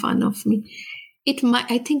making fun of me.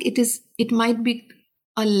 I think it might be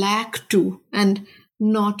a lack to, and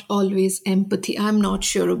not always empathy. I'm not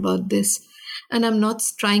sure about this. And I'm not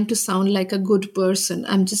trying to sound like a good person.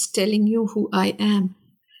 I'm just telling you who I am.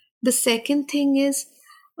 The second thing is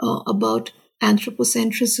about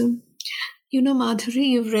anthropocentrism. Madhuri,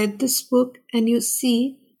 you've read this book and you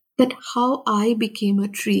see that how I became a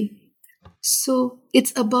tree. So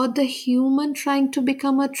it's about the human trying to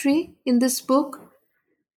become a tree in this book.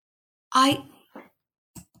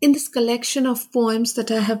 In this collection of poems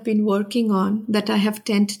that I have been working on, that I have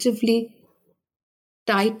tentatively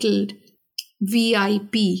titled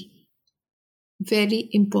VIP, very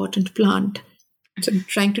important plant. So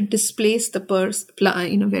trying to displace the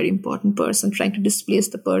very important person, trying to displace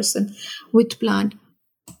the person with plant.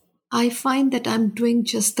 I find that I'm doing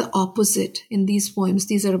just the opposite in these poems.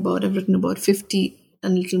 These are I've written about 50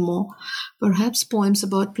 and a little more, perhaps, poems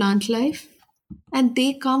about plant life. And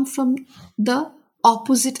they come from the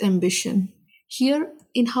opposite ambition. Here,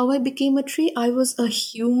 in How I Became a Tree, I was a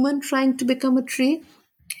human trying to become a tree.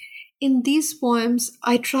 In these poems,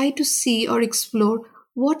 I try to see or explore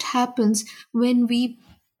what happens when we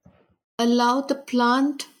allow the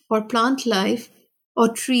plant or plant life or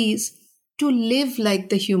trees to live like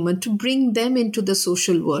the human, to bring them into the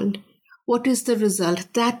social world. What is the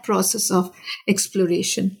result? That process of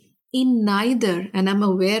exploration. In neither, and I'm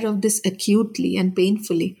aware of this acutely and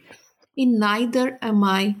painfully, in neither am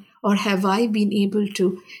I or have I been able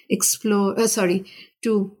to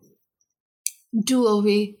to do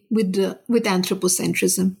away with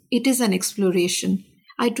anthropocentrism. It is an exploration.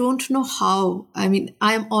 I don't know how. I mean,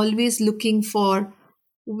 I am always looking for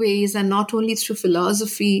ways, and not only through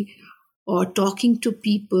philosophy or talking to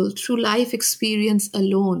people, through life experience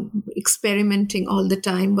alone, experimenting all the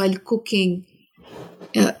time while cooking.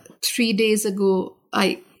 3 days ago,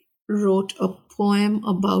 I wrote a poem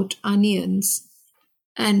about onions,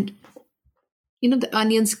 and the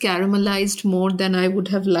onions caramelized more than I would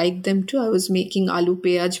have liked them to. I was making aloo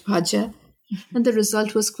peyaj bhaja, and the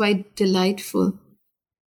result was quite delightful.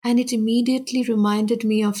 And it immediately reminded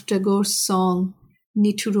me of Tagore's song,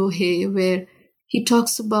 Niturohe, where he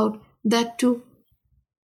talks about that to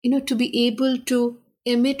be able to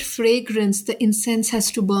emit fragrance, the incense has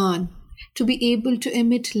to burn. To be able to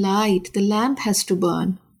emit light, the lamp has to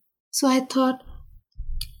burn. So I thought,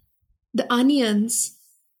 the onions,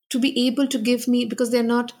 to be able to give me, because they're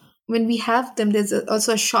not, when we have them, there's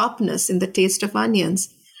also a sharpness in the taste of onions.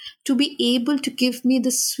 To be able to give me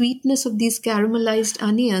the sweetness of these caramelized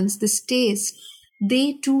onions, this taste,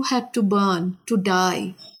 they too had to burn, to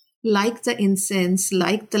die, like the incense,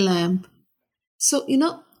 like the lamp. So,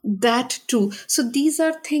 that too. So these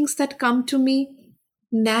are things that come to me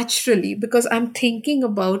naturally because I'm thinking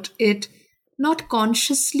about it, not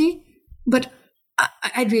consciously, but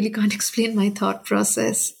I really can't explain my thought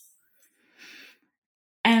process.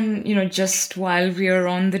 And, just while we're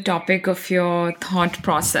on the topic of your thought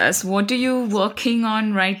process, what are you working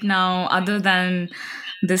on right now other than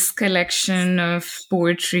this collection of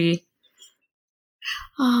poetry?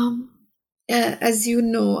 As you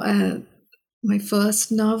know, my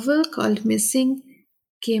first novel called Missing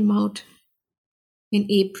came out in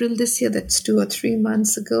April this year. That's 2 or 3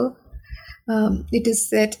 months ago. It is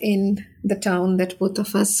set in the town that both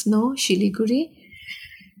of us know, Siliguri.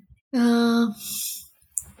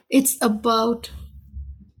 It's about...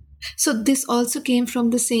 So this also came from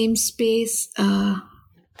the same space. I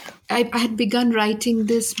had begun writing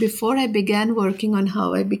this before I began working on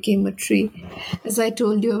How I Became a Tree. As I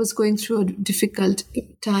told you, I was going through a difficult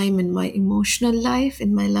time in my emotional life,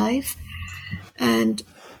 in my life. And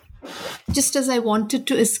just as I wanted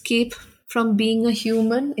to escape from being a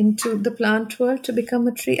human into the plant world to become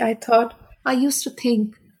a tree, I used to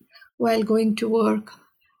think while going to work,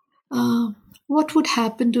 what would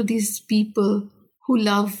happen to these people who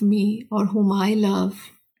love me or whom I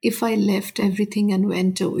love if I left everything and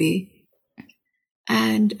went away?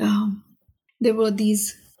 And there were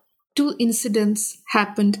these 2 incidents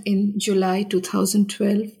happened in July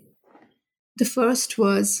 2012. The first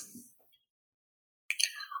was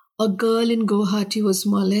a girl in Guwahati was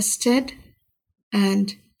molested,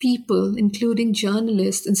 and people, including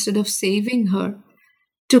journalists, instead of saving her,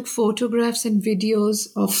 took photographs and videos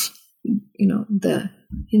of the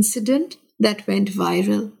incident that went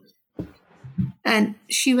viral. And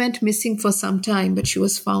she went missing for some time, but she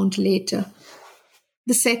was found later.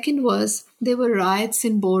 The second was there were riots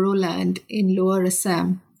in Bodoland in Lower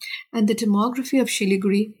Assam, and the demography of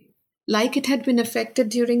Siliguri, like it had been affected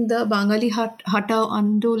during the Bangali Hatao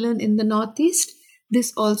Andolan in the northeast,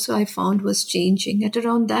 this also I found was changing. At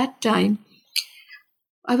around that time,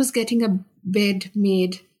 I was getting a bed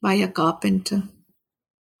made by a carpenter,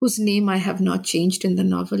 whose name I have not changed in the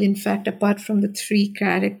novel. In fact, apart from the 3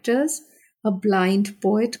 characters, a blind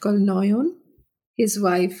poet called Noyon, his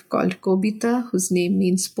wife called Kobita, whose name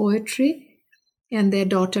means poetry, and their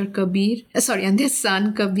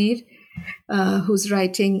son Kabir, who's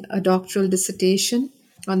writing a doctoral dissertation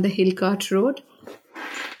on the Hillcart Road.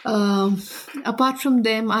 Apart from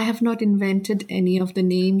them, I have not invented any of the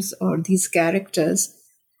names or these characters.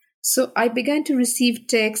 So I began to receive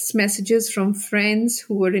text messages from friends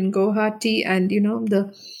who were in Guwahati, and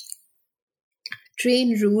the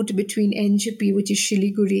train route between NJP, which is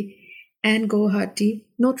Siliguri, and Guwahati,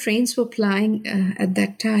 no trains were plying at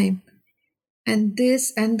that time. And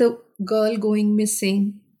this and the girl going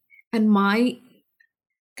missing, and my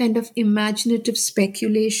kind of imaginative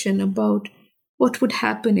speculation about what would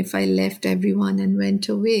happen if I left everyone and went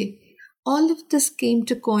away, all of this came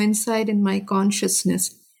to coincide in my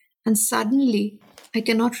consciousness. And suddenly, I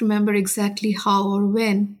cannot remember exactly how or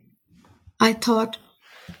when, I thought,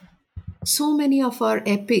 so many of our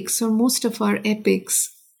epics, or most of our epics,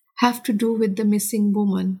 have to do with the missing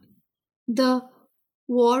woman. The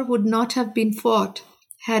war would not have been fought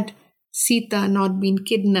had Sita not been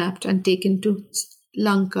kidnapped and taken to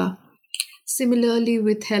Lanka. Similarly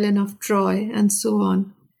with Helen of Troy and so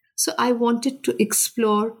on. So I wanted to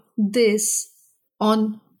explore this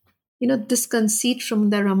on, this conceit from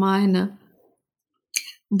the Ramayana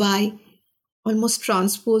by almost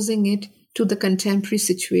transposing it to the contemporary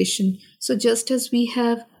situation. So just as we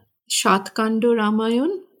have Shatkando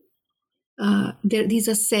Ramayan, these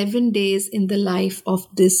are 7 days in the life of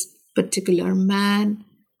this particular man.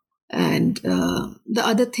 And the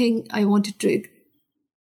other thing I wanted to,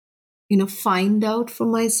 find out for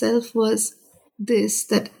myself was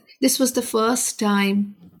that this was the first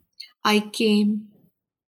time I came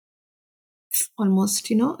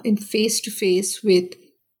almost, in face to face with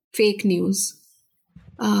fake news.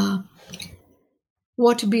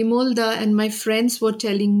 What Bimolda and my friends were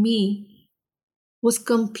telling me was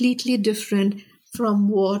completely different from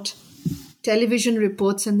what television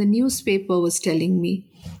reports and the newspaper was telling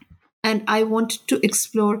me. And I wanted to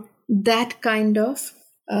explore that kind of,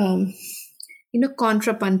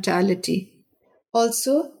 contrapuntality.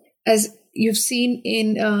 Also, as you've seen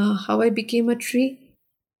in How I Became a Tree,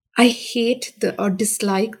 I hate or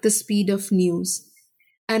dislike the speed of news.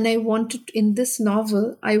 And in this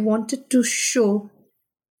novel, I wanted to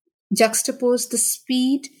juxtapose the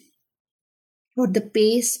speed or the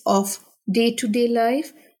pace of day-to-day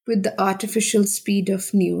life with the artificial speed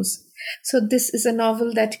of news. So this is a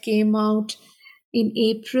novel that came out in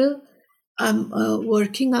April. I'm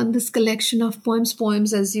working on this collection of poems.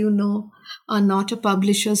 Poems, as you know, are not a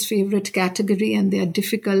publisher's favorite category, and they are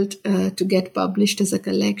difficult to get published as a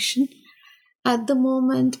collection. At the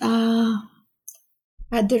moment,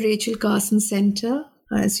 at the Rachel Carson Center,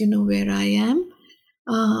 as you know where I am,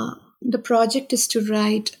 The project is to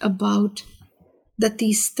write about the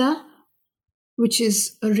Tista, which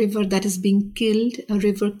is a river that is being killed, a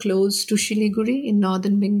river close to Siliguri in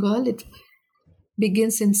northern Bengal. It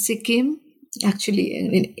begins in Sikkim,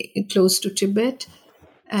 actually close to Tibet,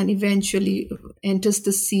 and eventually enters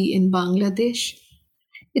the sea in Bangladesh.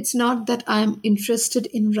 It's not that I'm interested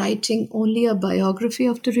in writing only a biography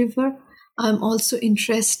of the river. I'm also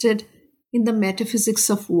interested in the metaphysics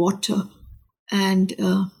of water. And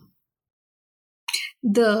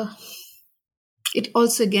it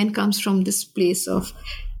also again comes from this place of,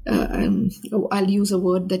 I'll use a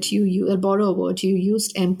word that you use, I'll borrow a word you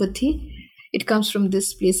used, empathy. It comes from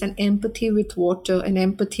this place, an empathy with water, an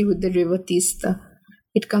empathy with the river Tista.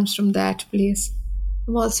 It comes from that place.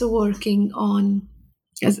 I'm also working on,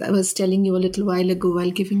 as I was telling you a little while ago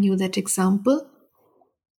while giving you that example,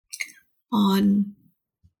 I'm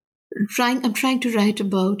trying to write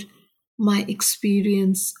about my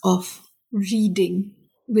experience of reading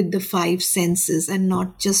with the 5 senses and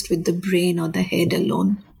not just with the brain or the head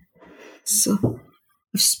alone. So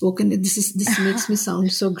I've spoken, this makes me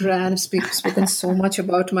sound so grand. I've spoken so much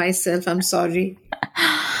about myself. I'm sorry.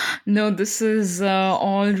 No, this is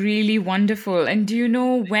all really wonderful. And do you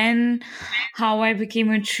know when How I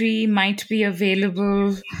Became a Tree might be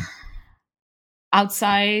available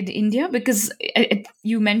outside India? Because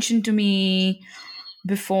you mentioned to me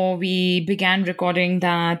before we began recording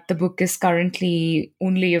that the book is currently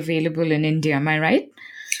only available in India. Am I right?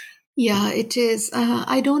 Yeah, it is.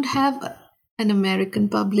 I don't have an American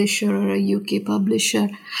publisher or a UK publisher.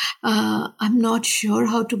 I'm not sure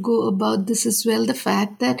how to go about this as well. The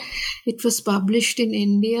fact that it was published in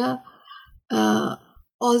India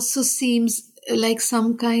also seems like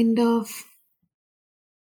some kind of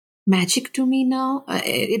magic to me now.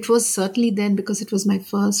 It was certainly then because it was my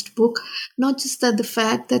first book. Not just that, the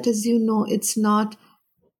fact that, as you know, it's not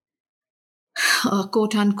a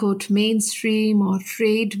quote-unquote mainstream or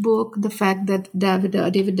trade book. The fact that David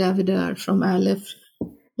Davidar from Aleph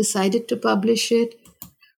decided to publish it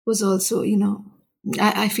was also,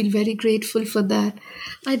 I feel very grateful for that.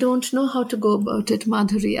 I don't know how to go about it,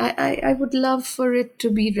 Madhuri. I would love for it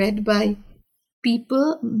to be read by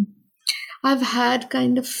people. I've had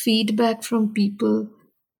kind of feedback from people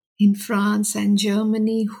in France and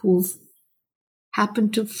Germany who've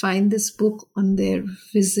happened to find this book on their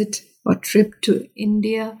visit or trip to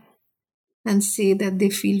India and say that they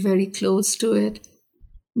feel very close to it.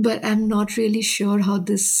 But I'm not really sure how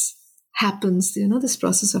this happens, this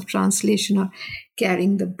process of translation or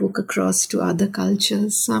carrying the book across to other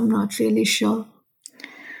cultures. So I'm not really sure.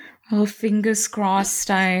 Oh, fingers crossed.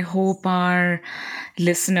 I hope our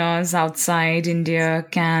listeners outside India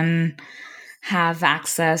can have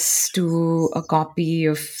access to a copy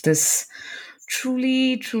of this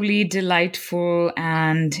truly, truly delightful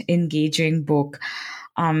and engaging book.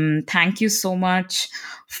 Thank you so much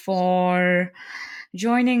for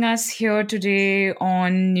joining us here today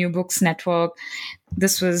on New Books Network.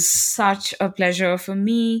 This was such a pleasure for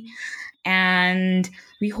me, and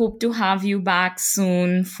we hope to have you back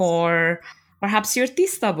soon for perhaps your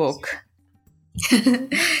Tista book.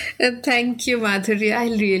 Thank you, Madhuri. I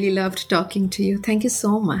really loved talking to you. Thank you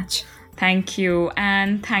so much. Thank you.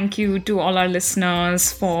 And thank you to all our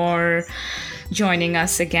listeners for joining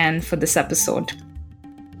us again for this episode.